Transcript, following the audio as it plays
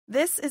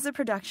This is a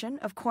production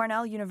of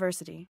Cornell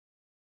University.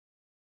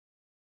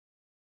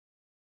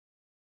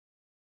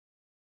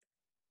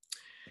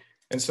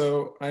 And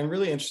so I'm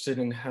really interested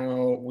in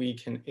how we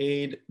can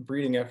aid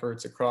breeding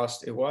efforts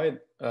across a wide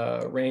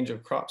range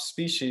of crop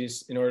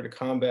species in order to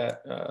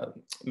combat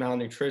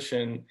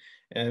malnutrition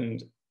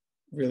and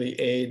really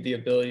aid the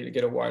ability to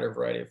get a wider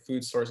variety of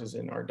food sources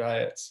in our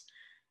diets.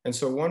 And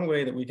so one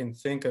way that we can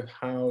think of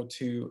how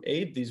to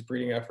aid these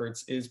breeding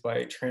efforts is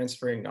by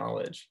transferring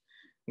knowledge.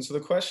 And so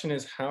the question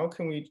is, how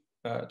can we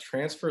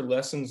transfer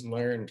lessons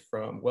learned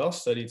from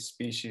well-studied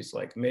species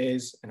like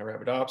maize and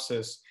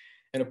Arabidopsis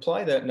and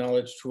apply that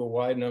knowledge to a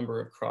wide number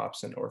of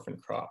crops and orphan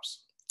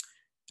crops?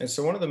 And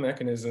so one of the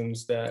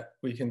mechanisms that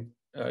we can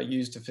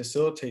use to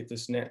facilitate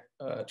this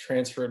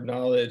transfer of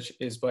knowledge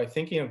is by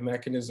thinking of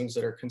mechanisms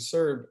that are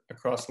conserved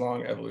across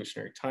long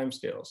evolutionary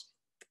timescales.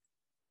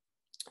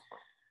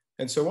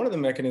 And so one of the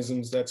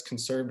mechanisms that's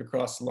conserved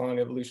across long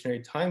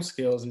evolutionary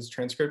timescales is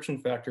transcription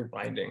factor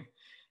binding.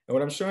 And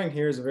what I'm showing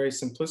here is a very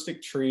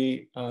simplistic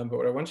tree, but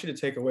what I want you to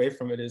take away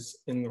from it is,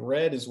 in the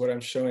red is what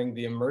I'm showing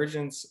the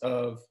emergence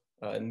of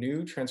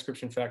new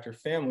transcription factor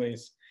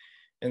families.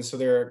 And so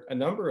there are a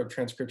number of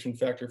transcription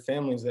factor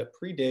families that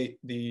predate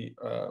the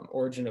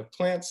origin of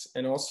plants,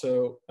 and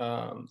also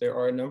there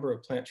are a number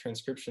of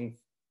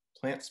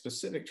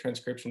plant-specific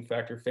transcription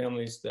factor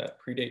families that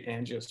predate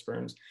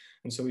angiosperms.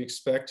 And so we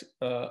expect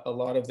a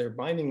lot of their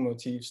binding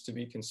motifs to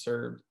be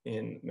conserved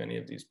in many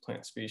of these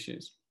plant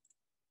species.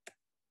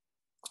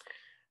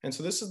 And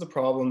so this is the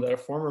problem that a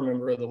former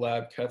member of the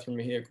lab, Catherine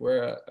Mejia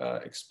Guerra,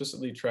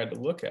 explicitly tried to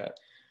look at.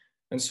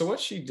 And so what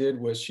she did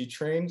was she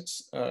trained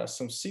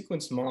some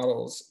sequence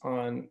models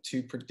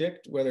to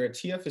predict whether a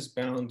TF is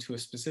bound to a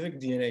specific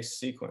DNA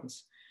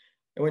sequence.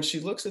 And when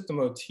she looks at the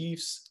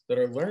motifs that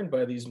are learned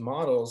by these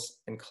models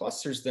and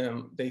clusters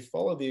them, they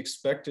follow the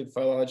expected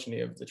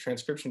phylogeny of the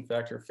transcription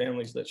factor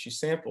families that she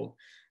sampled.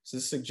 So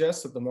this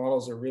suggests that the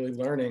models are really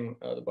learning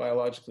the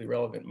biologically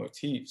relevant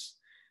motifs.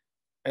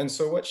 And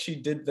so what she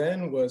did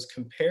then was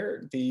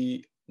compare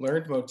the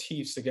learned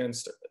motifs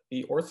against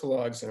the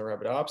orthologs in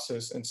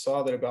Arabidopsis and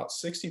saw that about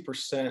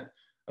 60%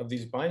 of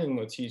these binding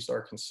motifs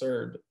are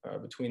conserved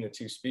between the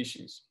two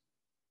species.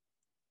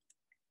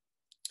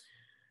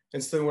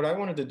 And so what I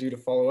wanted to do to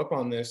follow up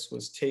on this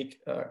was take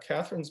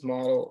Catherine's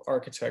model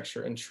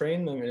architecture and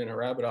train them in an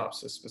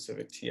Arabidopsis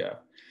specific TF.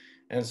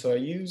 And so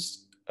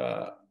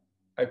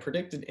I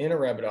predicted in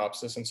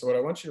Arabidopsis, and so what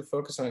I want you to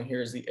focus on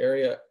here is the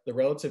area, the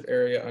relative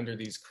area under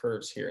these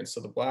curves here. And so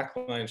the black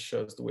line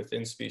shows the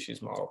within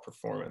species model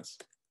performance.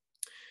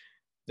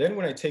 Then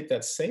when I take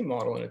that same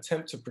model and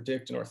attempt to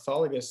predict an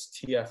orthologous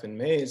TF in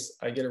maize,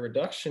 I get a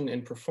reduction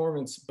in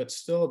performance, but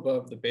still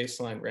above the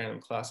baseline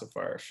random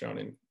classifier shown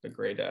in the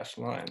gray dashed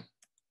line.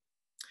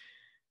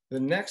 The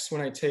next,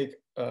 when I take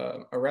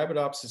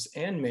Arabidopsis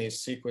and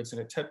maize sequence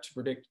and attempt to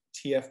predict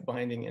TF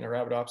binding in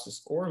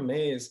Arabidopsis or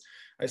maize,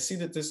 I see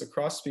that this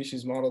across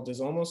species model does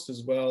almost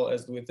as well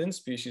as the within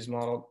species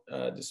model,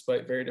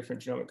 despite very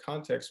different genomic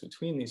contexts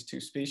between these two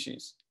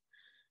species.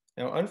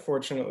 Now,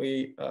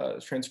 unfortunately,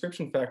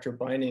 transcription factor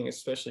binding,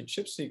 especially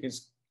ChIP-seq,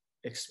 is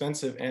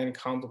expensive and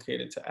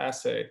complicated to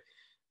assay.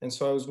 And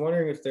so I was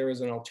wondering if there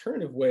was an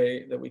alternative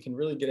way that we can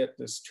really get at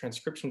this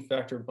transcription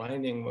factor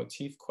binding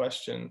motif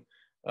question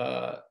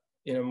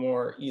in a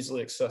more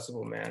easily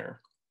accessible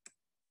manner.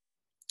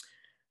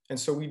 And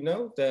so we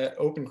know that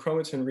open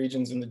chromatin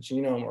regions in the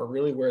genome are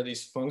really where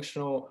these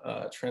functional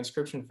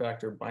transcription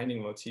factor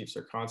binding motifs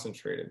are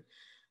concentrated.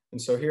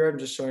 And so here I'm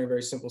just showing a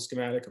very simple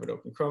schematic of an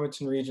open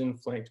chromatin region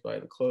flanked by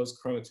the closed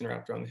chromatin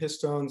wrapped around the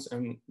histones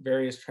and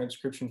various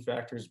transcription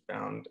factors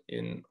bound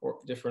in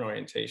different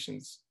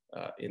orientations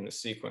in the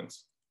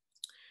sequence.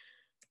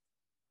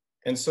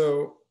 And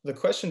so the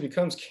question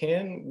becomes,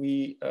 can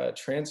we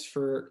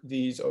transfer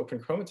these open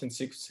chromatin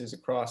sequences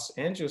across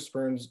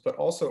angiosperms, but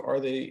also are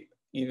they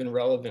even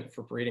relevant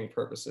for breeding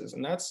purposes?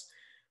 And that's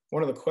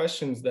one of the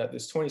questions that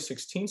this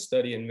 2016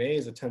 study in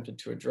maize attempted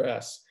to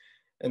address.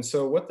 And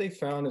so what they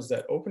found is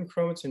that open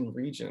chromatin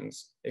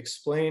regions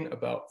explain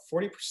about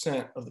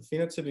 40% of the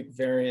phenotypic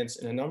variance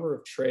in a number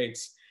of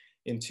traits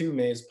in two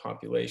maize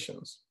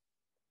populations,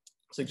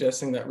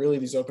 suggesting that really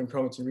these open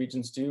chromatin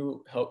regions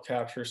do help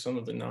capture some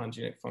of the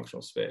non-genic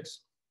functional space.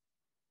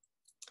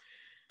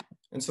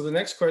 And so the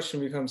next question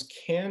becomes,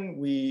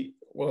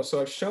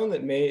 so I've shown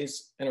that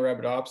maize and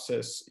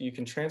Arabidopsis, you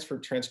can transfer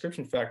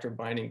transcription factor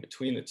binding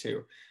between the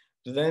two.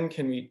 Then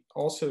can we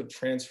also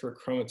transfer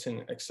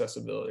chromatin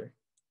accessibility?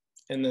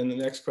 And then the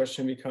next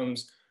question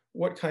becomes,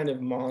 what kind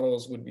of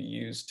models would be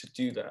used to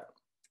do that?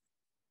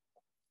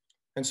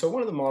 And so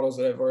one of the models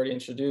that I've already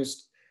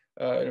introduced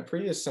in a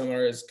previous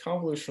seminar is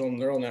convolutional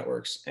neural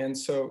networks. And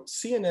so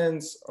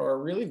CNNs are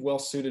really well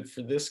suited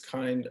for this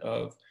kind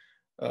of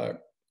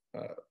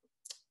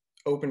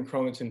open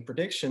chromatin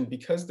prediction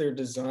because they're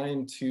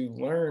designed to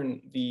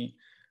learn the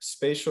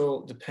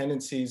spatial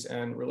dependencies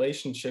and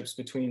relationships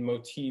between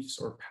motifs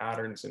or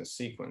patterns in a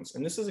sequence.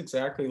 And this is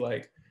exactly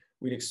like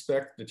we'd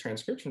expect the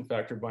transcription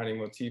factor binding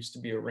motifs to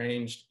be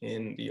arranged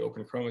in the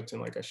open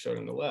chromatin like I showed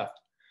on the left.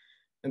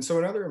 And so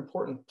another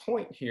important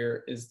point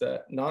here is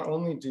that not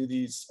only do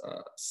these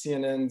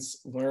CNNs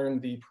learn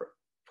the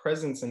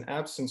presence and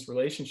absence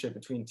relationship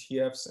between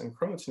TFs and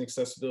chromatin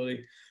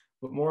accessibility,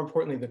 but more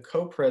importantly, the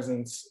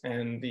co-presence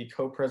and the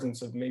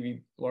co-presence of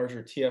maybe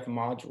larger TF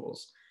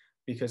modules.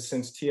 Because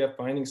since TF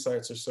binding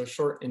sites are so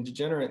short and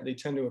degenerate, they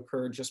tend to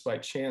occur just by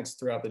chance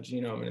throughout the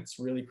genome. And it's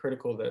really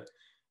critical that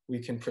we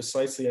can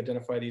precisely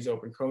identify these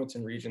open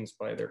chromatin regions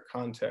by their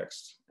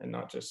context and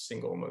not just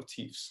single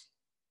motifs.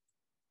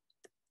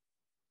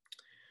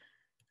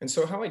 And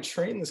so how I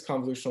trained this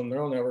convolutional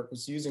neural network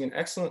was using an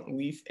excellent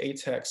leaf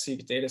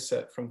ATAC-seq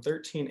dataset from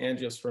 13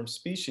 angiosperm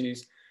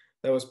species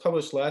that was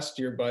published last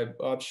year by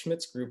Bob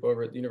Schmidt's group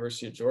over at the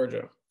University of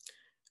Georgia.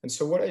 And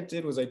so what I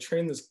did was I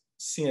trained this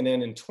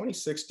CNN in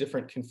 26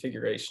 different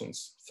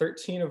configurations,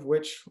 13 of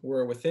which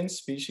were within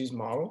species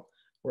model,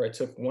 where I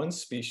took one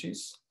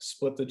species,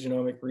 split the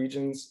genomic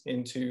regions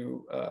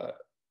into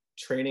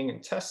training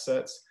and test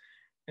sets,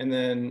 and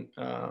then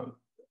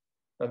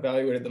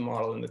evaluated the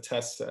model in the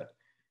test set.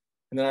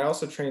 And then I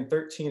also trained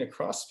 13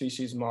 across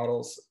species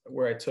models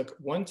where I took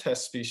one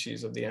test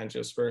species of the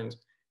angiosperms,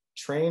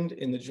 trained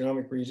in the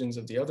genomic regions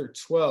of the other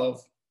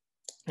 12,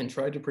 and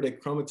tried to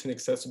predict chromatin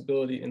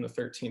accessibility in the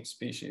 13th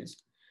species.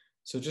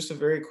 So just a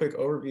very quick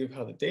overview of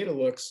how the data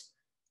looks.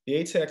 The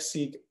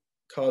ATAC-seq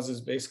causes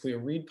basically a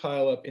read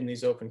pileup in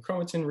these open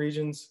chromatin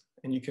regions,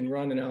 and you can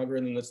run an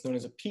algorithm that's known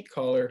as a peak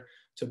caller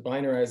to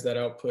binarize that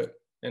output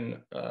and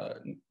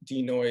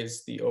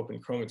denoise the open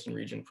chromatin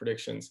region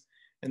predictions.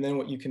 And then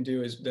what you can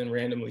do is then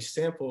randomly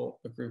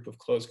sample a group of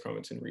closed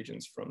chromatin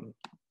regions from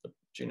the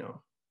genome.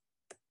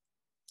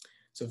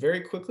 So very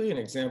quickly, an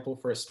example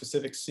for a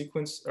specific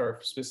sequence or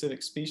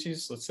specific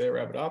species, let's say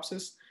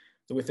Arabidopsis,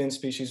 the within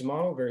species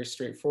model, very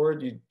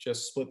straightforward. You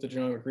just split the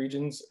genomic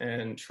regions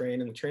and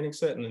train in the training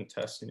set and then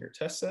test in your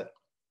test set.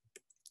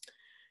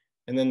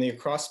 And then the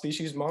across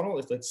species model,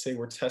 if let's say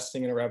we're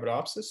testing in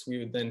Arabidopsis, we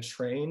would then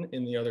train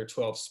in the other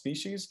 12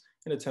 species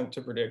and attempt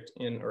to predict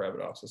in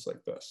Arabidopsis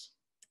like this.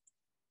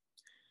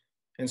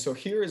 And so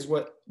here is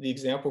what the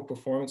example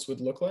performance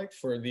would look like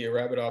for the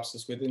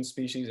Arabidopsis within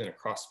species and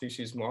across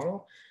species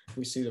model.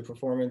 We see the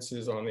performance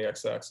is on the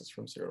x-axis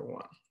from 0 to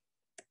 1.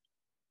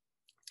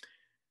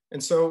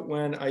 And so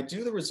when I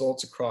do the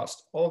results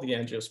across all the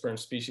angiosperm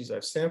species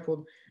I've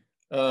sampled,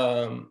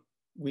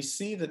 we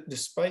see that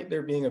despite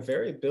there being a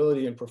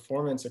variability in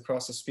performance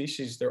across the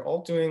species, they're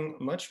all doing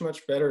much,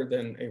 much better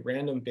than a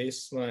random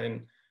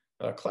baseline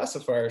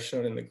classifier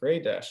shown in the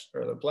gray dash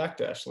or the black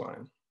dash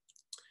line.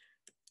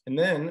 And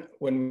then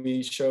when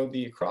we show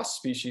the cross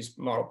species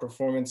model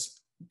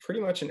performance, pretty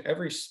much in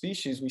every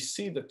species, we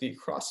see that the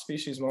cross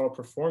species model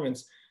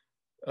performance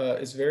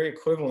is very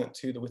equivalent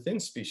to the within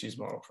species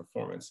model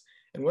performance.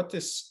 And what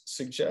this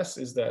suggests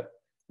is that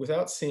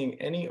without seeing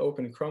any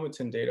open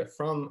chromatin data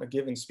from a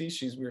given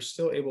species, we're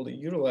still able to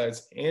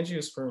utilize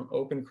angiosperm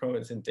open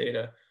chromatin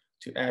data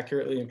to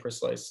accurately and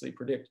precisely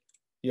predict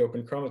the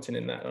open chromatin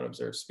in that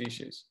unobserved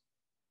species.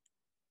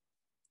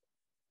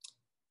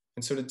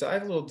 And so to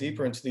dive a little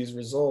deeper into these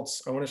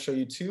results, I want to show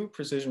you two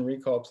precision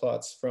recall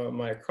plots from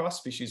my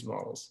cross-species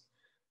models.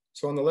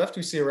 So on the left,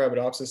 we see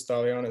Arabidopsis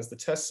thaliana as the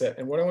test set.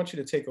 And what I want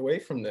you to take away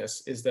from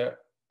this is that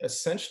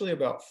essentially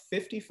about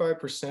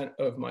 55%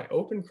 of my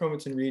open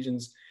chromatin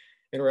regions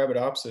in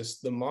Arabidopsis,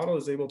 the model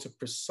is able to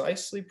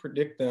precisely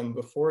predict them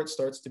before it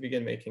starts to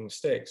begin making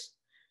mistakes.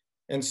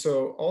 And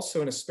so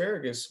also in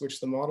asparagus,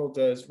 which the model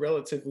does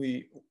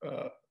relatively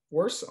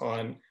worse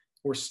on,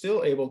 we're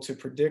still able to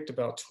predict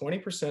about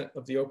 20%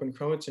 of the open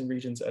chromatin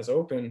regions as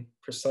open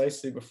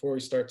precisely before we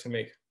start to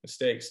make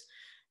mistakes.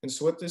 And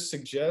so what this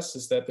suggests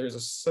is that there's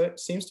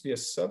seems to be a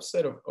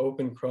subset of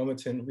open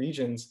chromatin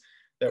regions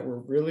that we're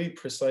really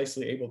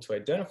precisely able to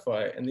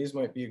identify. And these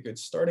might be a good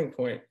starting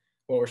point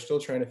while we're still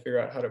trying to figure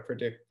out how to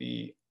predict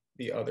the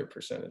other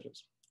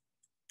percentages.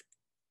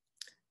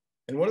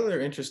 And one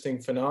other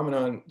interesting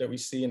phenomenon that we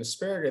see in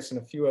asparagus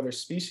and a few other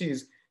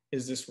species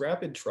is this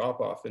rapid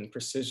drop-off in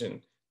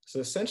precision. So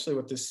essentially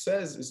what this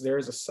says is there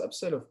is a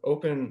subset of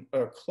open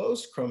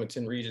closed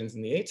chromatin regions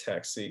in the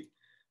ATAC-seq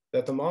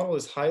that the model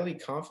is highly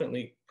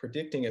confidently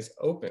predicting as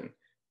open,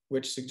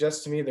 which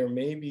suggests to me there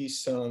may be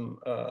some,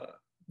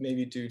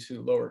 maybe due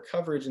to lower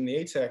coverage in the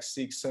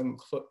ATAC-seq, some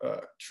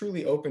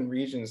truly open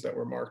regions that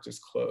were marked as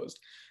closed.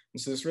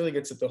 And so this really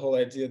gets at the whole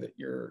idea that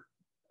your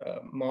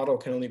model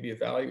can only be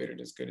evaluated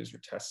as good as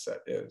your test set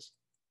is.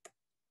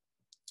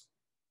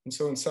 And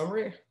so in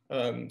summary,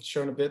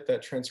 shown a bit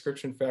that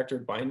transcription factor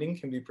binding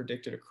can be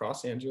predicted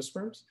across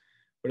angiosperms,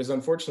 but is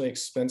unfortunately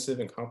expensive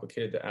and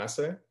complicated to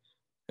assay.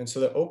 And so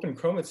the open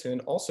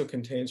chromatin also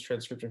contains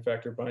transcription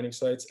factor binding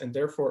sites and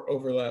therefore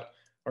overlap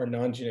our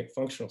non-genic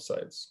functional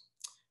sites.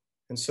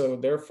 And so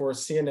therefore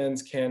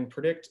CNNs can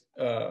predict,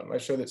 I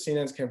show that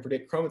CNNs can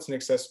predict chromatin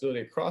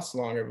accessibility across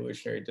long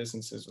evolutionary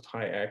distances with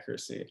high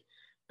accuracy.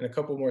 And a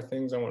couple more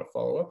things I want to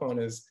follow up on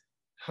is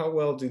how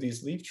well do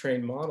these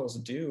leaf-trained models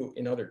do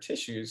in other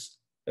tissues,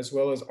 as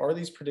well as are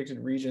these predicted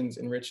regions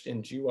enriched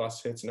in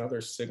GWAS hits and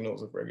other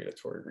signals of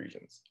regulatory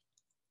regions?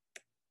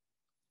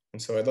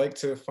 And so I'd like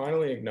to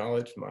finally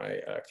acknowledge my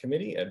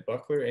committee, Ed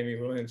Buckler, Amy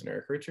Williams, and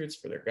Eric Richards,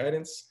 for their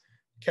guidance.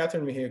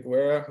 Catherine Mejia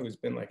Guerra, who's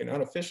been like an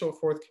unofficial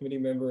fourth committee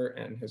member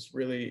and has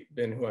really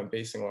been who I'm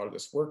basing a lot of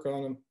this work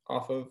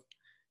off of,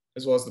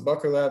 as well as the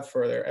Buckler Lab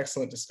for their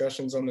excellent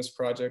discussions on this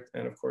project,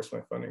 and of course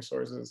my funding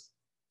sources.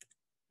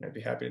 I'd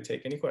be happy to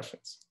take any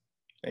questions.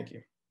 Thank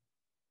you.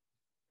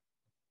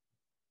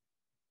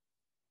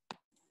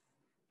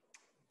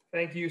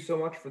 Thank you so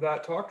much for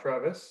that talk,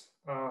 Travis.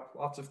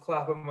 Lots of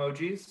clap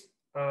emojis.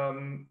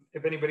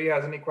 If anybody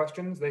has any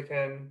questions, they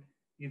can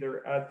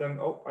either add them.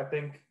 Oh, I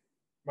think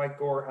Mike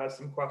Gore has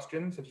some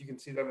questions, if you can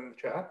see them in the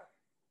chat.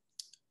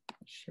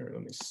 Sure,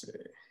 let me see.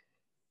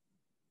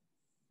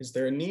 Is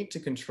there a need to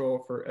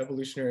control for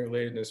evolutionary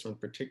relatedness when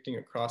predicting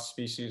across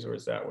species, or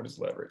is that what is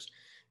leveraged?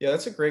 Yeah,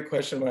 that's a great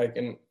question, Mike.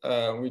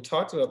 And we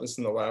talked about this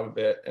in the lab a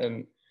bit,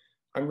 and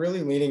I'm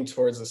really leaning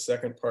towards the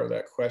second part of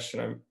that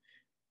question.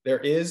 There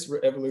is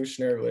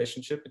evolutionary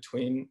relationship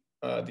between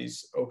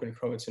these open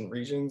chromatin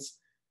regions.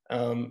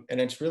 And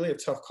it's really a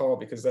tough call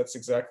because that's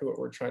exactly what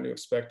we're trying to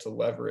expect to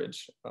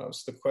leverage.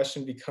 So the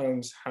question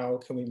becomes, how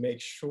can we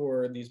make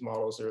sure these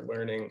models are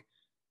learning,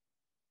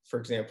 for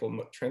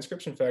example,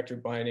 transcription factor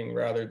binding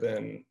rather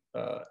than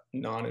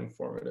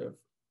non-informative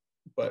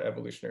but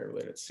evolutionary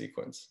related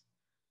sequence?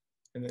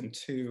 And then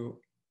 2,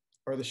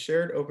 are the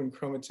shared open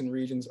chromatin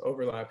regions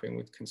overlapping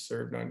with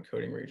conserved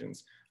non-coding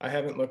regions? I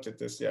haven't looked at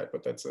this yet,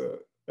 but that's a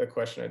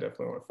question I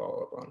definitely want to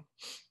follow up on.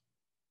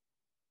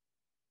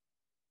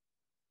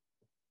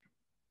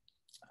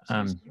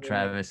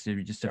 Travis,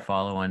 just to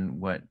follow on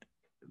what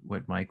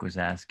Mike was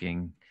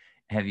asking,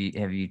 have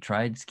you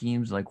tried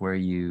schemes like where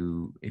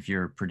if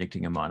you're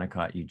predicting a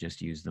monocot, you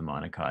just use the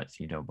monocots,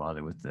 you don't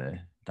bother with the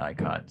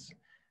dicots?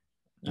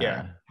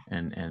 Yeah.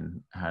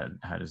 And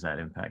how does that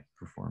impact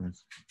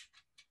performance?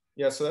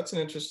 Yeah, so that's an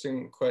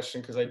interesting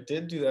question because I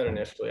did do that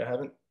initially. I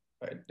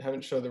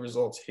haven't showed the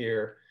results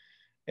here,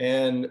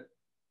 and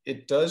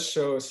it does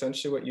show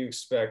essentially what you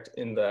expect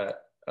in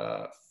that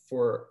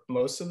for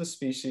most of the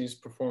species,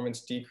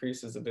 performance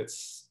decreases a bit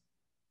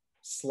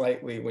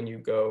slightly when you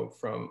go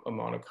from a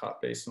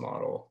monocot-based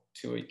model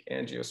to an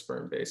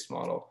angiosperm-based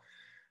model.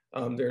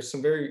 There's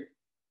some very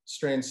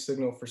strange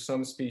signal for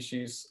some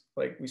species,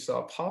 like we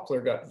saw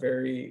poplar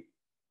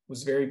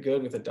was very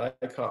good with a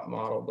dicot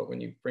model, but when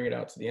you bring it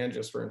out to the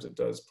angiosperms, it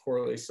does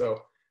poorly. So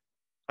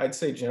I'd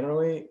say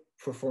generally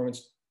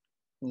performance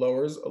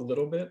lowers a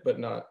little bit, but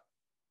not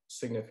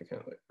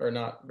significantly, or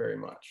not very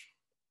much.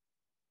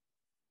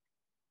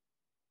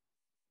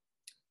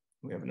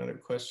 We have another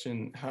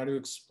question: how to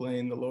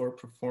explain the lower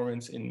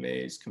performance in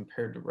maize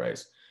compared to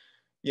rice?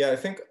 Yeah, I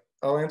think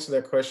I'll answer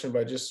that question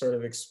by just sort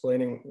of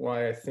explaining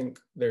why I think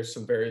there's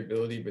some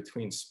variability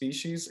between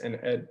species, and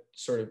Ed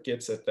sort of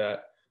gets at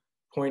that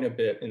point a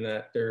bit in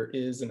that there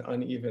is an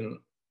uneven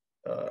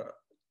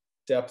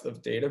depth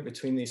of data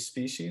between these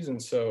species.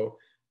 And so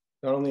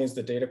not only is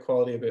the data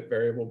quality a bit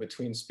variable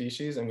between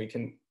species, and we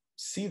can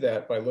see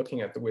that by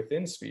looking at the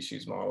within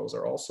species models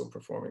are also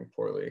performing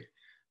poorly.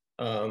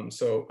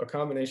 So a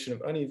combination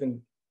of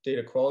uneven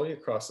data quality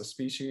across the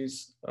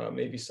species,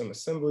 maybe some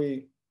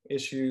assembly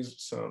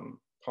issues, some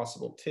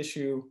possible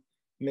tissue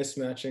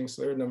mismatching.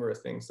 So there are a number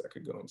of things that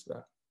could go into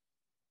that.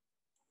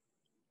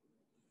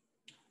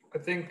 I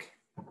think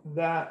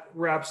that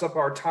wraps up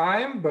our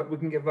time, but we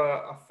can give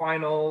a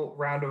final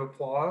round of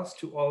applause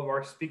to all of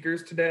our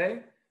speakers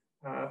today.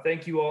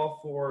 Thank you all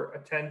for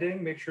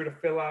attending. Make sure to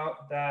fill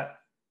out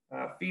that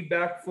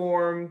feedback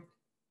form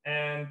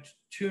and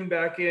tune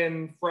back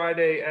in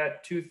Friday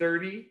at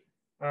 2:30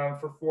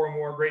 for 4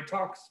 more great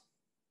talks.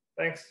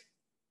 Thanks.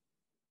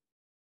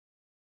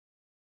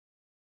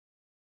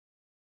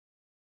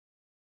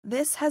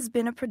 This has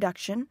been a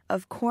production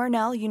of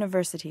Cornell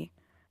University,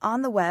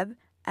 on the web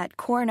at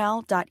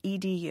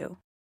cornell.edu.